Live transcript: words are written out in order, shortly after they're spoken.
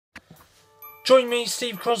Join me,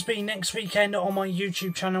 Steve Crosby, next weekend on my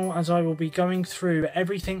YouTube channel as I will be going through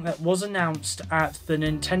everything that was announced at the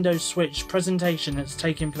Nintendo Switch presentation that's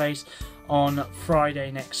taking place on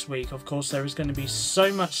Friday next week. Of course, there is going to be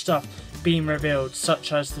so much stuff being revealed,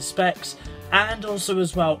 such as the specs and also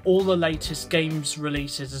as well all the latest games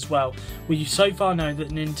releases as well. We so far know that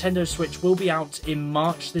the Nintendo Switch will be out in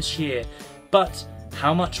March this year, but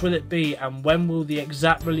how much will it be and when will the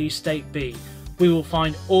exact release date be? We will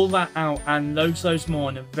find all that out and loads more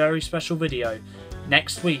in a very special video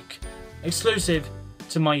next week, exclusive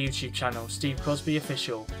to my YouTube channel, Steve Crosby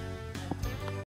Official.